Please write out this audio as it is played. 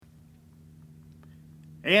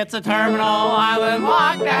It's a Terminal Island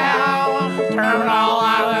lockdown. Terminal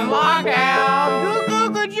Island lockdown.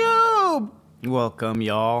 Goo-goo-goo-joob. Welcome,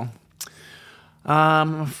 y'all.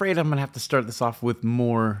 I'm afraid I'm going to have to start this off with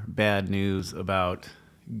more bad news about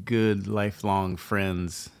good lifelong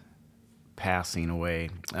friends passing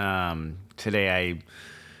away. Today I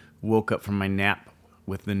woke up from my nap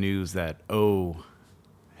with the news that O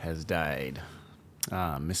has died.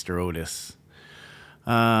 Mr. Otis.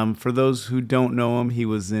 For those who don't know him, he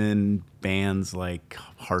was in bands like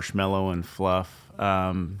Harshmello and Fluff,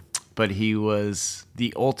 but he was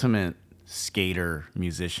the ultimate skater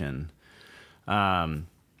musician.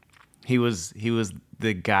 He was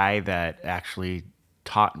the guy that actually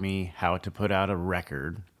taught me how to put out a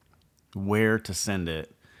record, where to send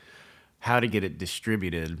it, how to get it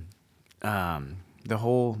distributed, the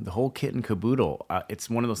whole kit and caboodle. It's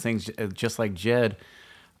one of those things, just like Jed.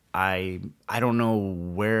 I don't know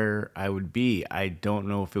where I would be. I don't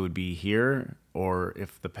know if it would be here or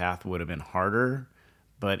if the path would have been harder,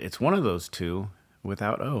 but it's one of those two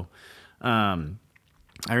without O. I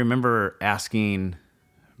remember asking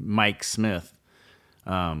Mike Smith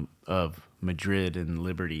of Madrid and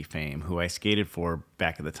Liberty fame, who I skated for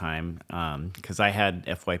back at the time, because I had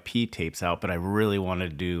FYP tapes out, but I really wanted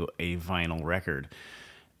to do a vinyl record.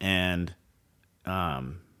 And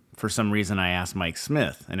for some reason, I asked Mike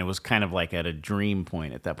Smith, and it was kind of like at a dream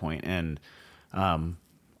point at that point. And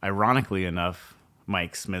ironically enough,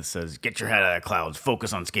 Mike Smith says, "Get your head out of the clouds,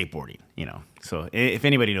 focus on skateboarding." You know, so if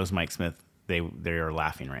anybody knows Mike Smith, they are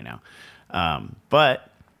laughing right now.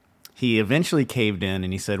 But he eventually caved in,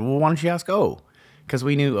 and he said, "Well, why don't you ask O?" Because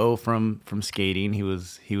we knew O from skating. He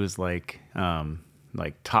was like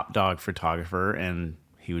top dog photographer, and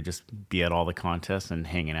he would just be at all the contests and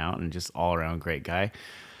hanging out, and just all around great guy.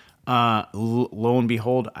 Lo and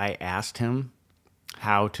behold, I asked him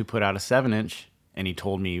how to put out a 7-inch, and he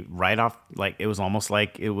told me right off, like it was almost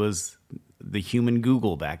like it was the human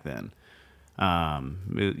Google back then.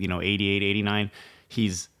 88, 89.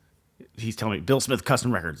 He's telling me, Bill Smith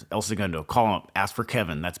Custom Records, El Segundo, call him up, ask for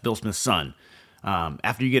Kevin. That's Bill Smith's son.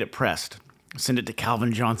 After you get it pressed, send it to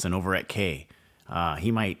Calvin Johnson over at K.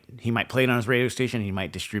 He might play it on his radio station. He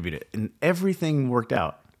might distribute it, and everything worked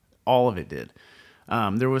out. All of it did.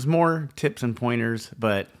 There was more tips and pointers,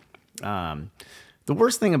 but the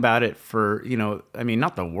worst thing about it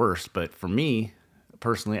not the worst, but for me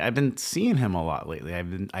personally, I've been seeing him a lot lately.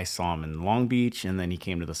 I saw him in Long Beach, and then he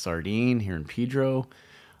came to the Sardine here in Pedro.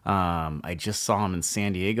 I just saw him in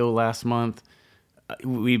San Diego last month.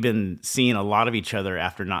 We've been seeing a lot of each other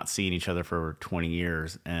after not seeing each other for 20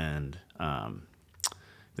 years, and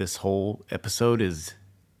this whole episode is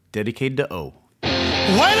dedicated to O.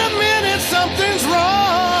 Wait a minute, something's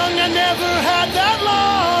wrong. I never had that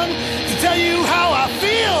long to tell you how I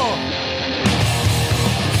feel.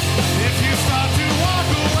 If you start to walk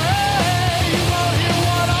away, you won't hear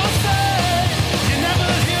what I'll say. You never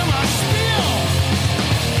hear my spiel.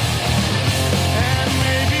 And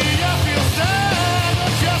maybe I feel sad,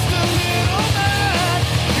 or just a little mad.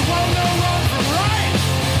 You won't know wrong from right.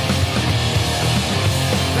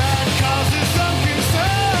 That causes some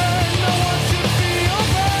concern. No one should feel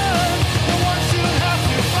bad. No one should have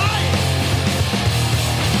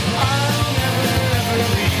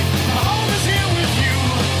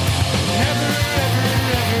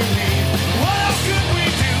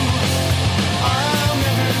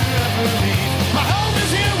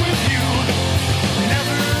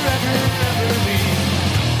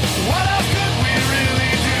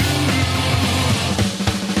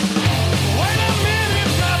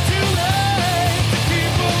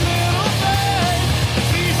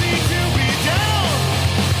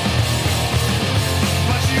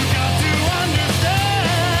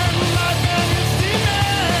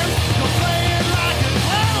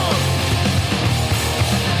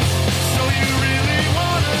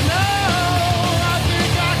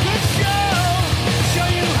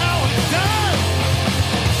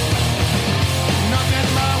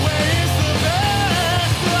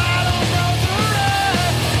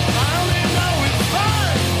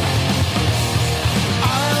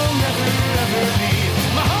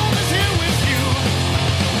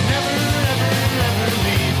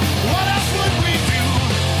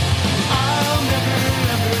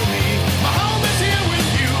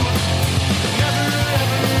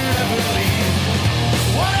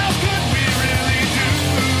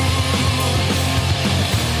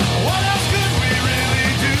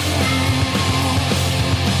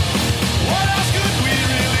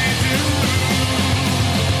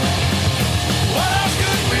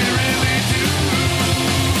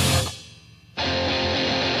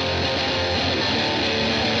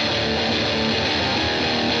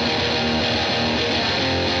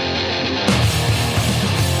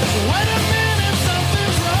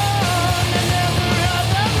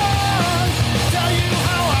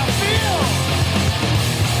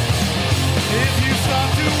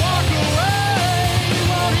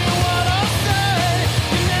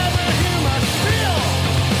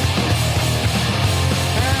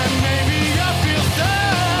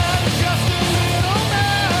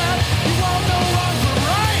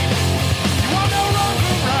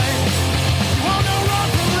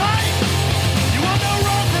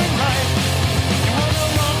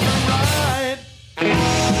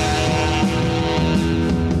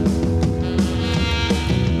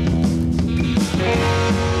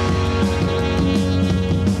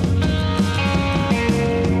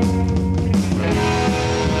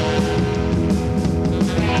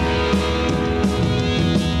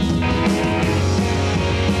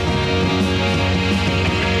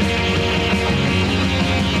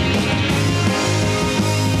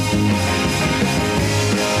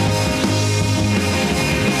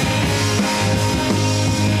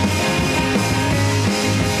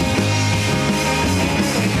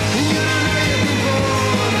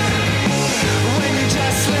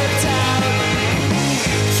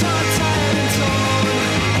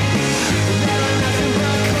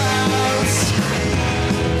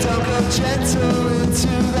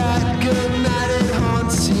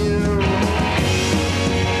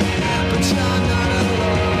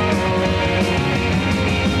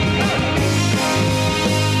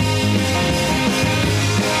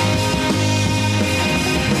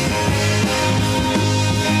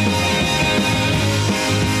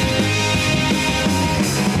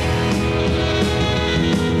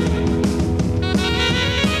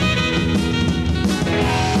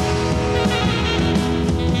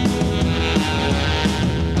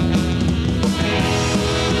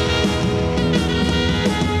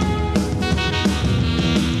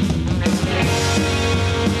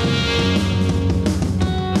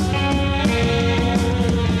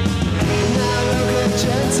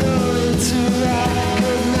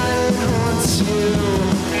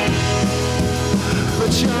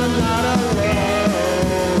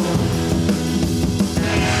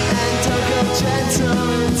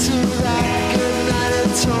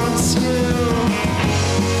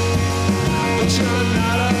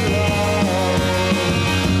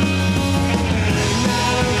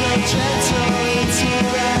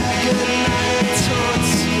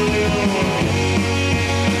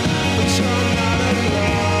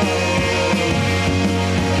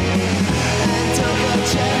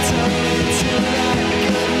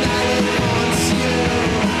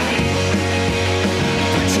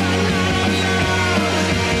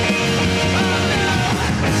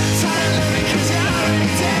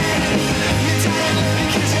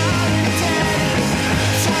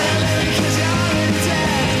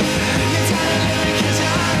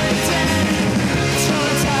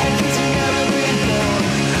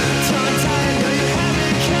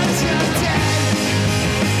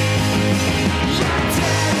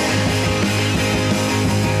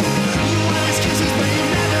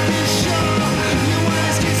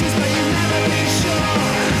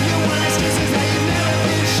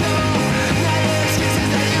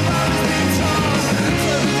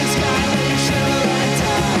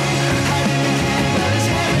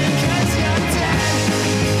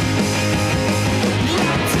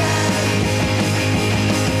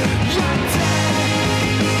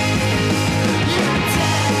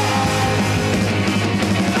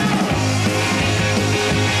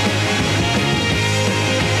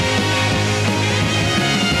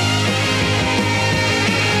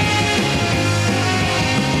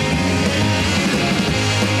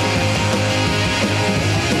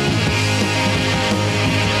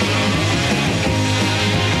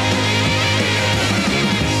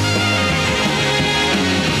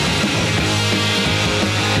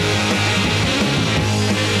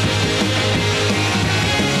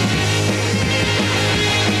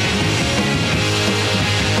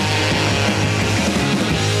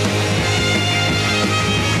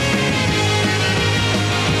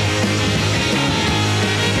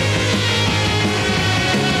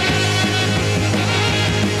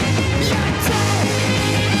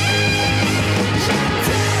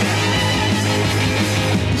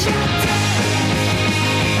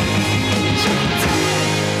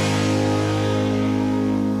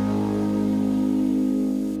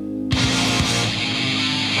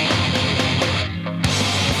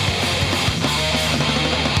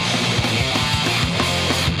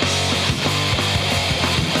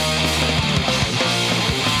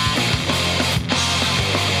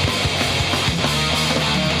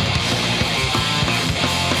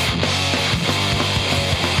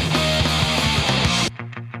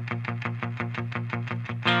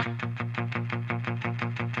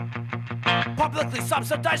I'm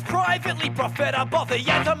sometimes privately profitable. The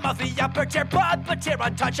anthem of the upper tier, puppeteer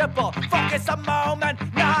untouchable. Focus a moment,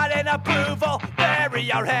 not in approval.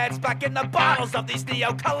 Bury our heads back in the bottles of these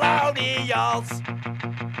neo-colonials.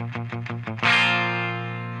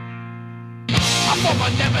 A former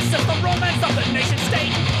nemesis, the romance of the nation state.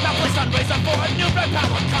 Now placed on razor for a new red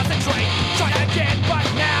power concentrate. Try again, but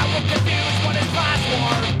now we're confused. What is class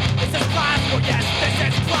war? This is class war, yes, this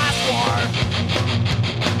is class war.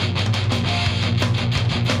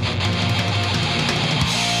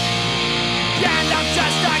 And I'm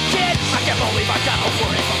just a kid. I can't believe I gotta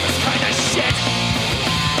worry about this kind of shit.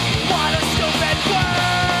 What a stupid world.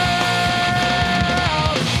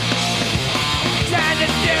 And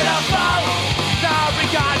it's beautiful. No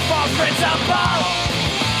regard for principle.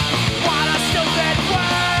 What a stupid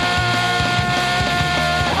world.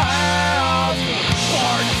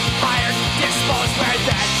 Bored, hired, disposed, where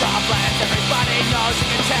that job lands. Everybody knows, you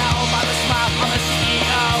can tell by the smile on the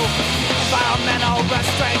CEO. Environmental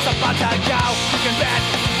restraints about to go. You can bet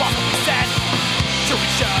what will be said to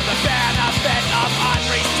ensure the benefit of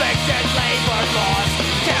unrestricted labor laws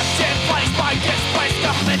kept in place by displaced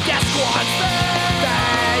government death squads.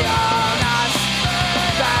 They own us.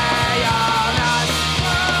 They own us.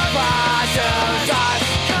 Produce us.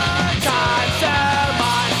 Consume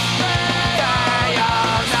us. They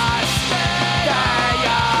own us. They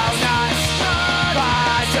own us.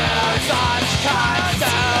 Produce us.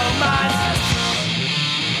 Consume us.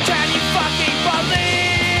 Can you fucking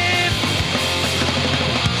believe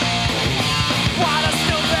what a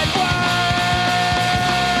stupid world?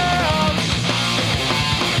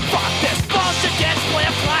 Fuck this bullshit display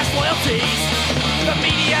of class loyalties. The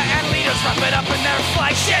media and leaders wrap it up in their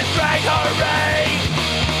flagship right, hooray!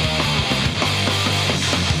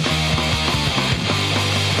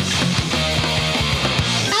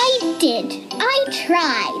 I did. I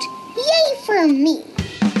tried. Yay for me.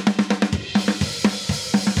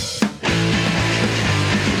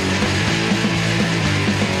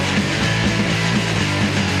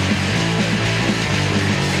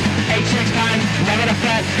 Never the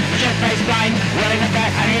fret, shit face blind, willing to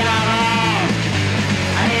bet, I need alcohol.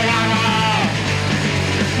 I need alcohol.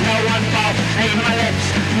 No one fault, even my lips,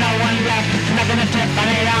 no one left, nothing to tip, I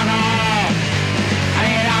need alcohol. I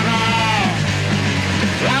need alcohol.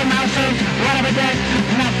 Loud mouses, whatever did,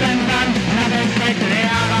 nothing done, nothing fixed, I need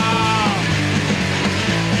alcohol.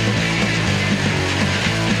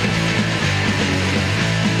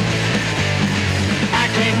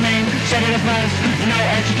 Acting mean, set it first, no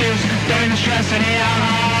excuse, during the stress, I need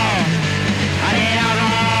alcohol. I need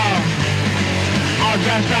alcohol. All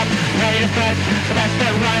dressed up, ready to bet, the best to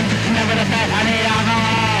run, never to bet, I need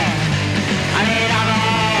alcohol. I need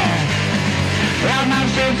alcohol. Loud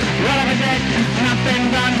mouses, whatever did, nothing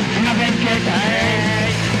done, nothing kicked,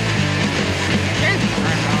 hey.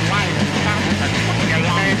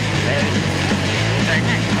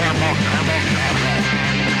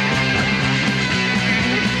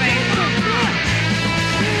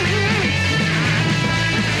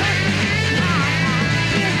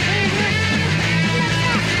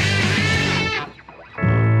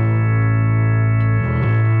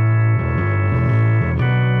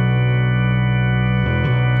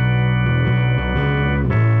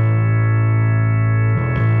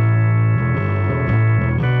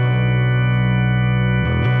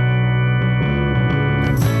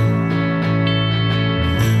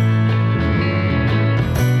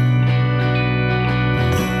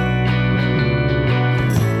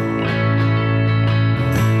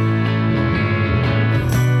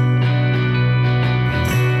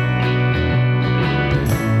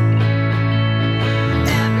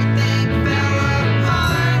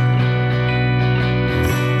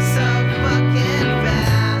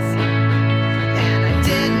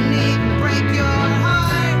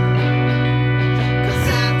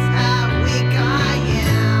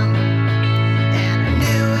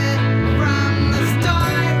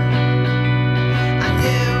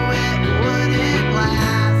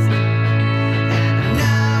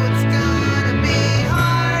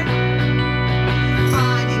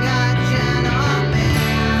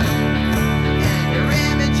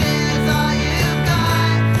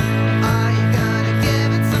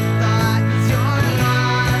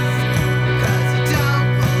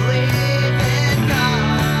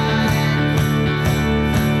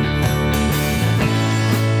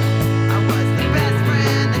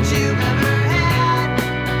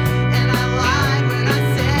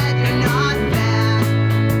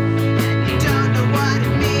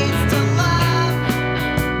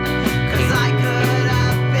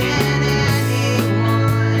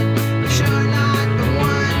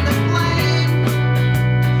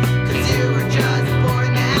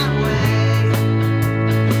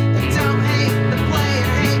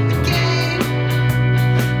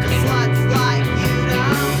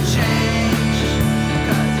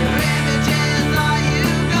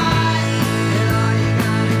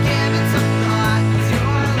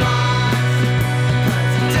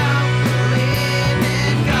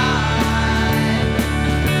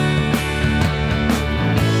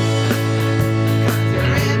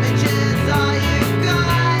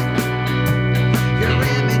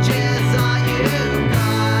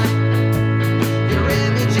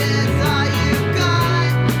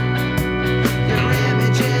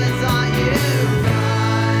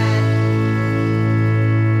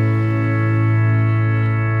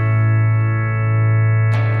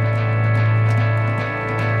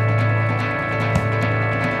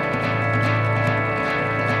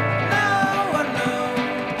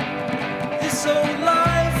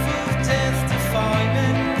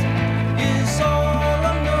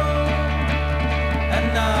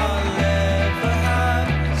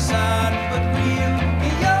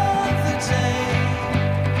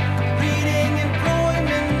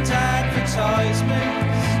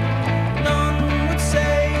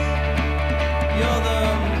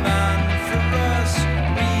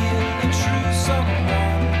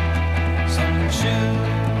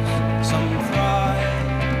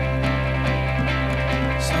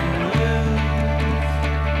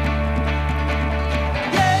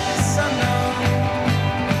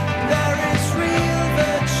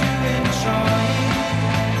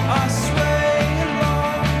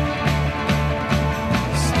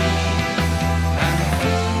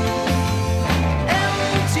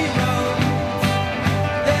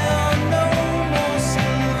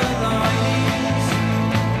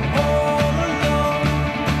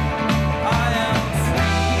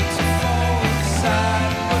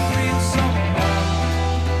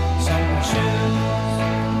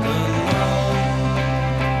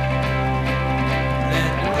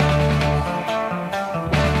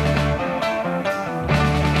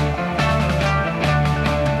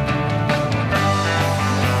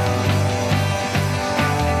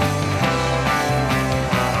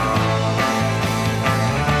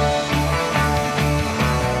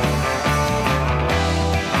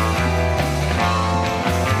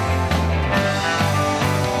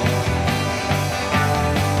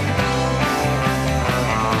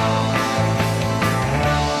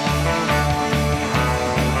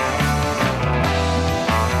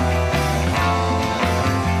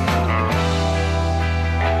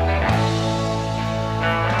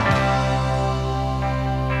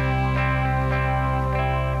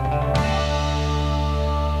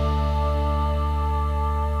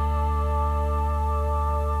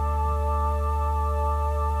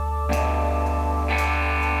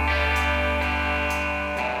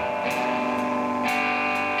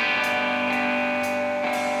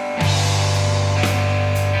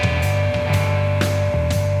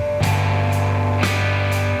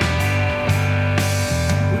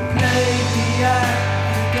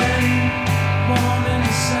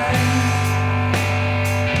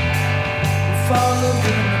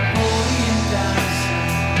 the Napoleon dancing.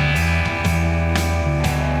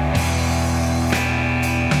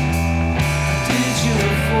 Did you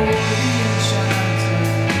avoid the enchanting?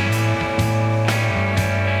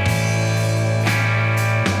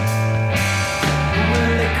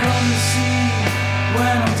 Will they come to see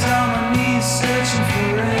when I'm down on me searching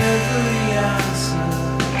for every answer?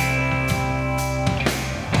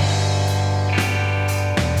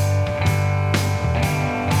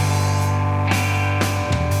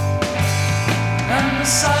 And the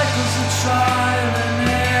cycles of trial and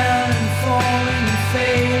error and falling and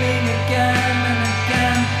failing again and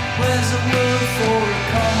again. Where's a word for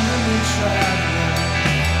economy traveler?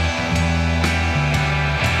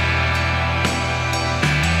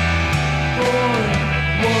 Boy,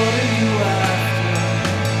 what are you after?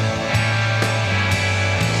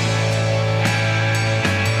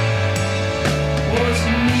 Was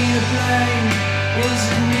it me to blame? Is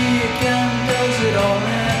it me again? Does it all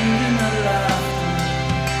end in a laughter?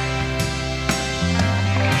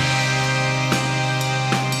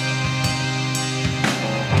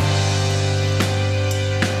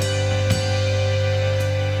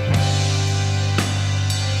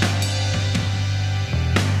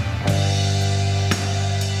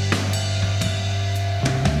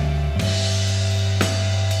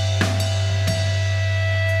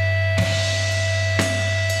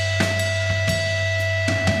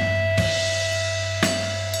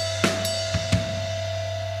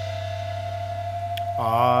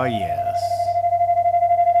 Ah, yes.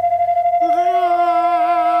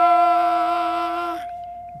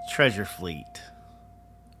 Treasure Fleet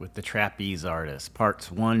with the Trapeze Artist,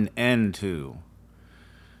 parts 1 and 2.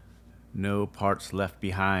 No Parts Left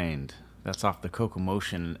Behind. That's off the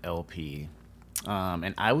Cocomotion LP.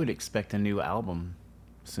 And I would expect a new album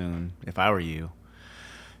soon, if I were you.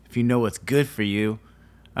 If you know what's good for you.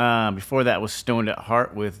 Before that was Stoned at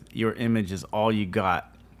Heart with Your Image Is All You Got.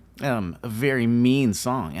 A very mean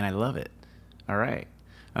song, and I love it. All right.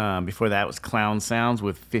 Before that was Clown Sounds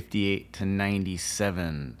with 58 to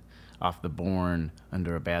 97 off the Born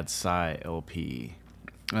Under a Bad Sigh LP.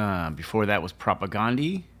 Before that was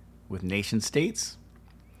Propagandhi with Nation States.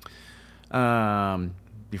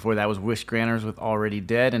 Before that was Wish Granters with Already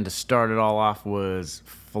Dead. And to start it all off was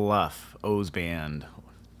Fluff, O's band,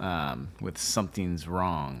 with Something's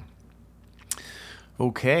Wrong.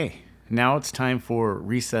 Okay, now it's time for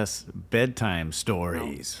Recess Bedtime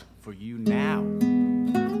Stories for you now.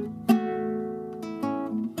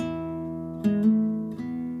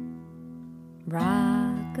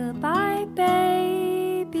 Rock-a-bye,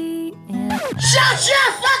 baby. Shut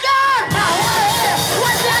your fuck up! I wanna hear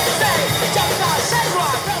what you have to say. Just say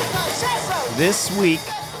rock,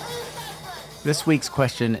 This week's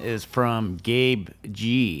question is from Gabe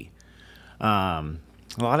G. A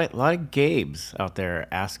lot of Gabes out there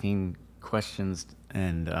asking questions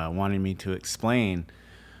and wanting me to explain.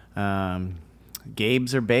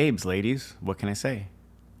 Gabes are babes, ladies. What can I say?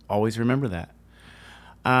 Always remember that.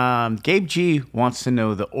 Gabe G wants to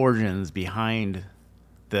know the origins behind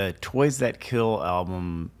the Toys That Kill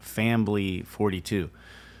album Family 42.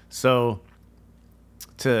 So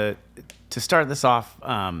to start this off,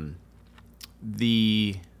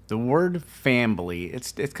 the word family,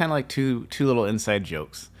 it's kind of like two little inside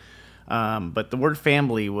jokes. But the word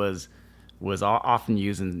family was often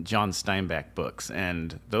used in John Steinbeck books,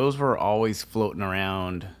 and those were always floating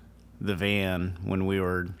around the van when we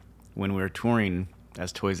were touring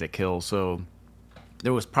as Toys That Kill. So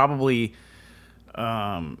there was probably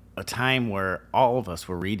a time where all of us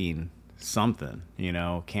were reading something,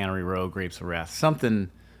 Cannery Row, Grapes of Wrath, something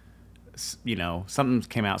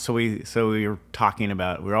came out. So we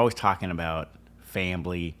were always talking about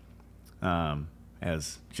family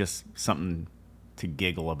as just something to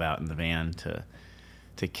giggle about in the van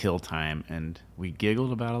to kill time, and we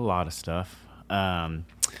giggled about a lot of stuff.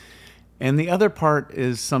 And the other part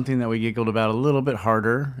is something that we giggled about a little bit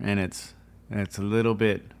harder, and it's a little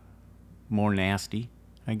bit more nasty,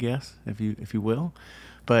 I guess, if you will.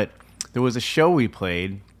 But there was a show we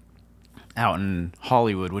played out in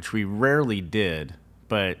Hollywood, which we rarely did,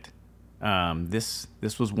 but this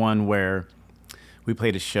was one where we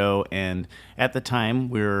played a show, and at the time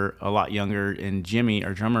we were a lot younger, and Jimmy,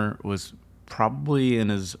 our drummer, was probably in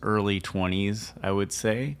his early 20s, I would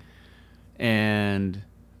say, and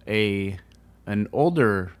an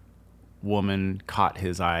older woman caught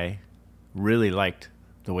his eye, really liked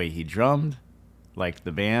the way he drummed, liked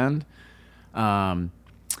the band, and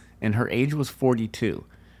her age was 42.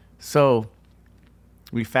 So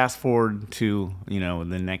we fast forward to,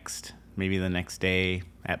 the next day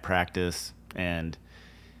at practice, and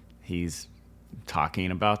he's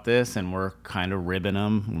talking about this, and we're kind of ribbing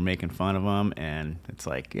him. We're making fun of him, and it's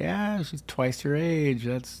like, yeah, she's twice your age.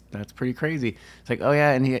 That's pretty crazy. It's like, oh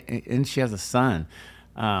yeah, and she has a son.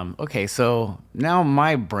 Okay, so now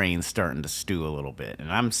my brain's starting to stew a little bit,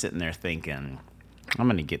 and I'm sitting there thinking, I'm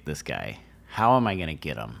gonna get this guy. How am I gonna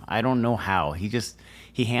get him? I don't know how.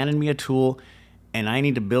 He handed me a tool, and I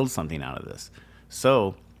need to build something out of this.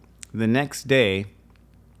 So the next day,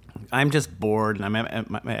 I'm just bored, and I'm at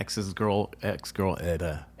my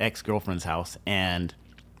ex-girlfriend's house, and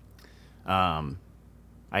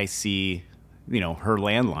I see, her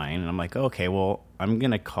landline, and I'm like, okay, well, I'm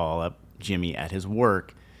gonna call up Jimmy at his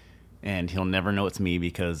work, and he'll never know it's me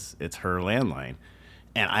because it's her landline.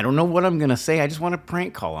 And I don't know what I'm gonna say. I just want to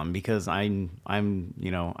prank call him because I'm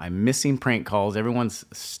missing prank calls. Everyone's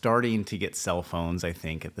starting to get cell phones, I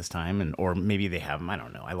think, at this time, or maybe they have them. I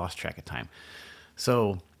don't know. I lost track of time.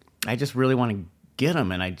 So I just really want to get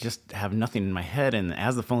him, and I just have nothing in my head. And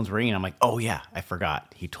as the phone's ringing, I'm like, oh yeah, I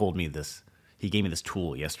forgot. He told me this. He gave me this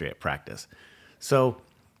tool yesterday at practice. So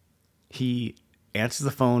he answers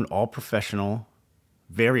the phone, all professional,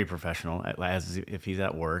 very professional, as if he's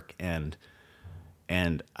at work, and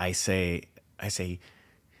I say,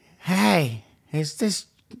 hey, is this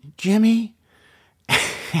Jimmy?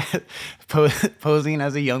 Posing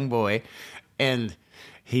as a young boy, and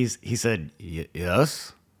he said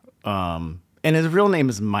yes, and his real name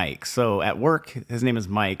is Mike. So at work, his name is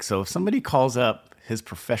Mike. So if somebody calls up his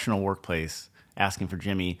professional workplace asking for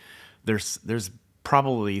Jimmy, there's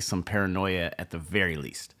probably some paranoia at the very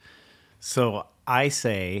least. So I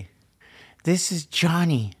say, this is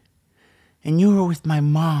Johnny, and you were with my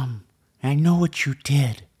mom, and I know what you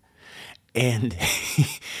did. And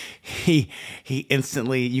he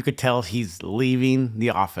instantly, you could tell he's leaving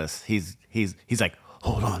the office. He's like,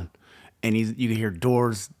 hold on. And you can hear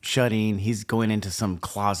doors shutting. He's going into some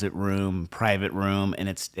closet room, private room, and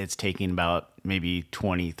it's taking about maybe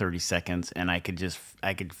 20, 30 seconds. And I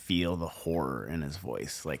could feel the horror in his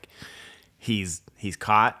voice. Like he's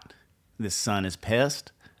caught. This son is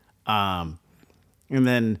pissed. And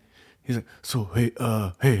then he's like, so, hey,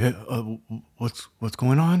 what's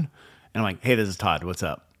going on? And I'm like, hey, this is Todd. What's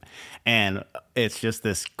up? And it's just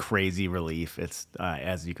this crazy relief. It's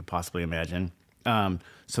as you could possibly imagine.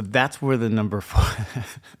 So that's where the number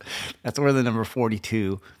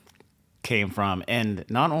 42 came from. And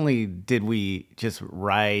not only did we just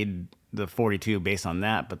ride the 42 based on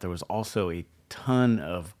that, but there was also a ton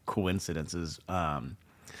of coincidences.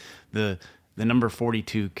 The number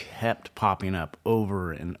 42 kept popping up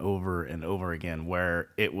over and over and over again, where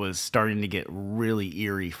it was starting to get really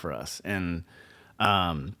eerie for us. And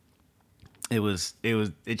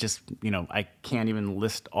it just, I can't even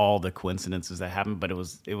list all the coincidences that happened, but it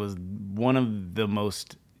was one of the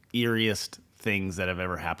most eeriest things that have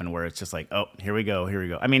ever happened, where it's just like, oh, here we go.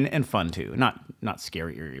 I mean, and fun too, not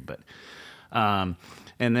scary eerie, but and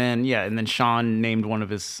then Sean named one of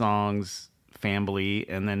his songs Family,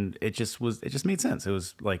 and then it just made sense. It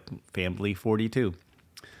was like Family 42.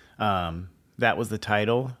 That was the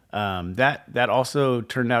title. That also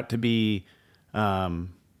turned out to be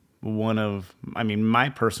one of, my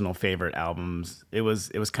personal favorite albums. It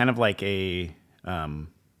was kind of like this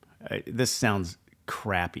sounds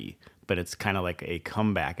crappy, but it's kind of like a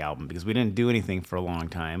comeback album because we didn't do anything for a long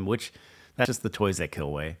time, which that's just the Toys That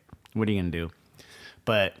Kill way. What are you gonna do?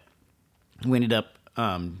 But we ended up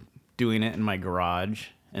doing it in my garage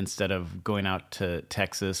instead of going out to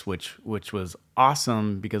Texas, which was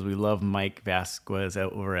awesome because we love Mike Vasquez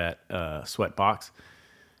over at Sweatbox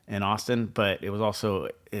in Austin. But it was also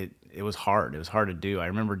it was hard. It was hard to do. I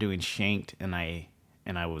remember doing Shanked, and I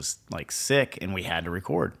was like sick, and we had to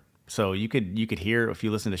record. So you could hear, if you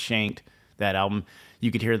listen to Shanked, that album, you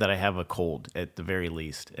could hear that I have a cold at the very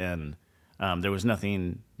least, and there was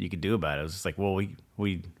nothing you could do about it. It was just like, well,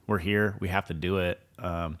 we're here, we have to do it.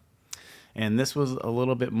 And this was a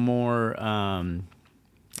little bit more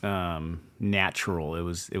natural. It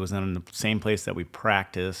was in the same place that we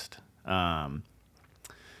practiced, and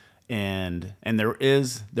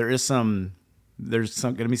there's going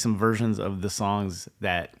to be some versions of the songs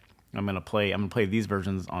that I'm gonna play. I'm gonna play these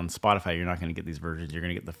versions on Spotify. You're not gonna get these versions. You're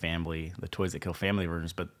gonna get the Toys That Kill Family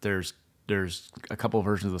versions. But there's a couple of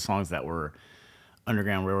versions of the songs that were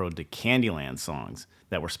Underground Railroad to Candyland songs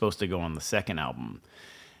that were supposed to go on the second album.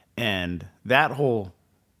 And that whole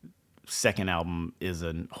second album is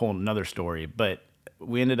a whole nother story. But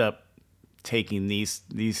we ended up taking these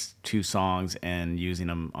two songs and using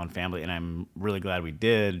them on Family, and I'm really glad we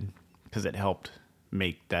did because it helped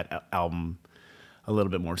make that album a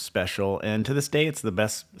little bit more special. And to this day, it's the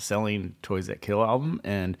best-selling Toys That Kill album.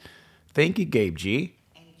 And thank you, Gabe G.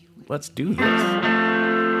 Let's do this.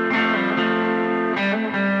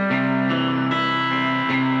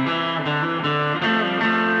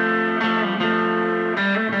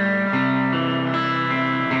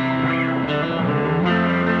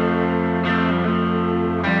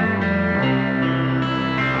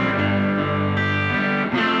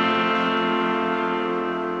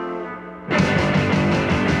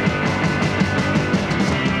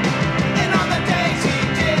 And on the days he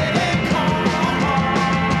didn't call,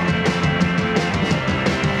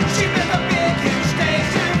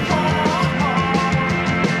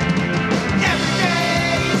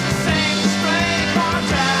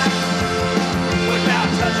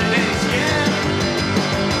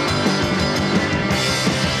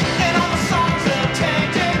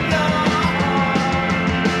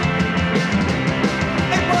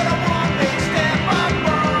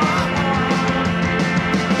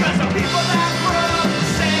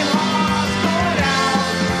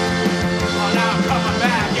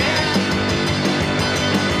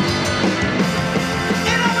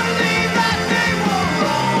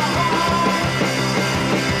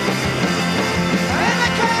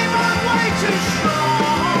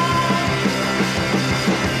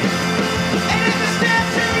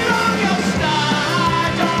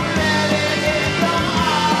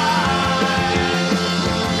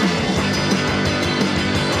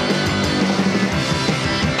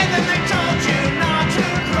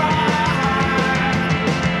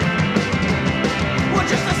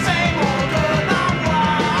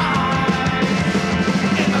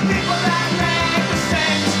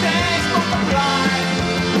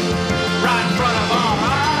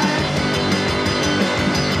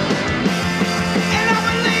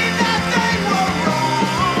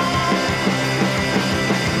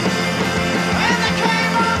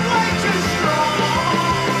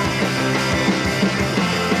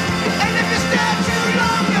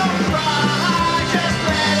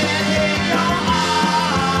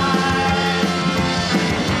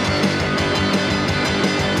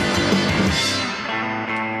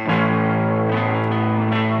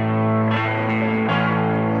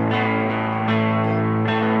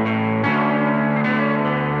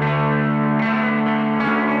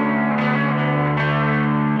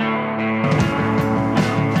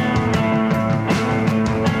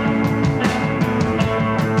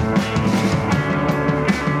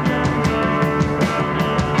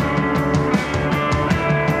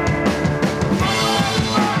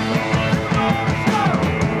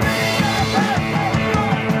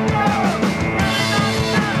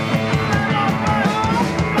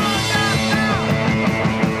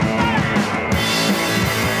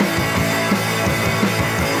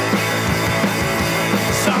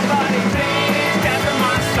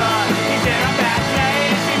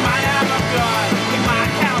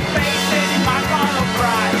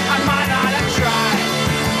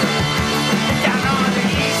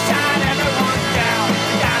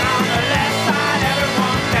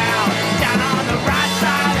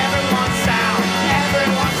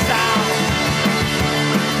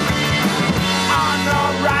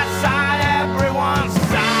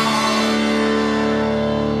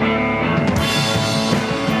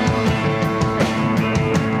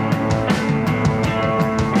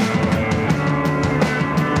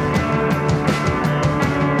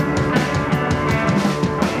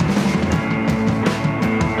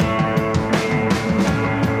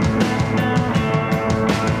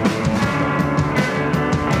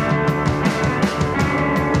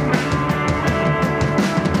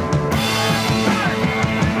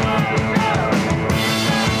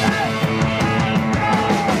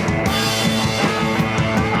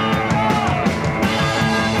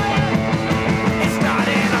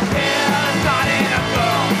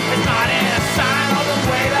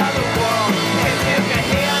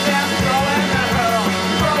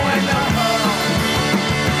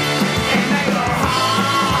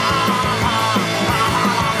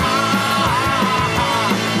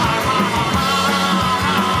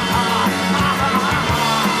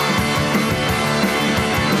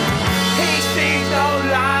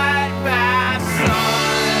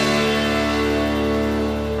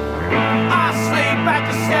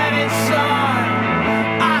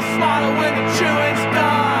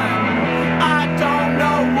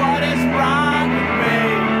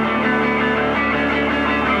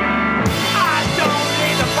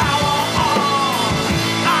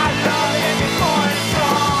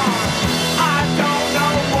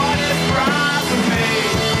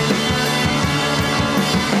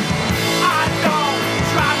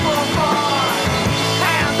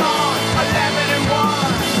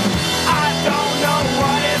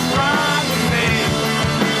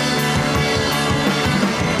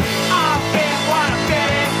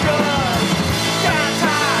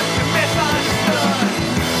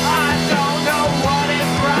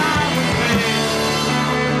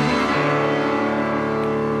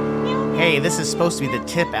 Hey, this is supposed to be the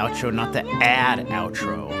tip outro, not the ad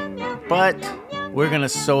outro. But we're going to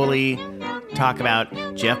solely talk about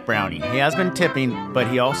Jeff Browning. He has been tipping, but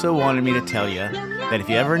he also wanted me to tell you that if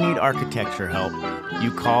you ever need architecture help,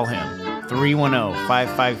 you call him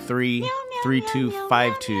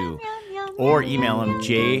 310-553-3252 or email him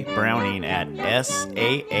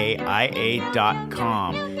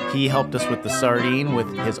jbrowning@saaia.com. He helped us with the sardine with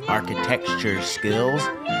his architecture skills.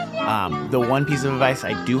 The one piece of advice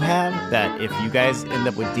I do have, that if you guys end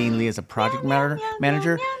up with Dean Lee as a project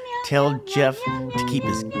manager, tell Jeff to keep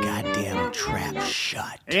his goddamn trap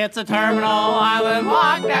shut. It's a Terminal Island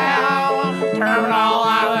lockdown. Terminal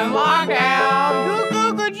Island lockdown.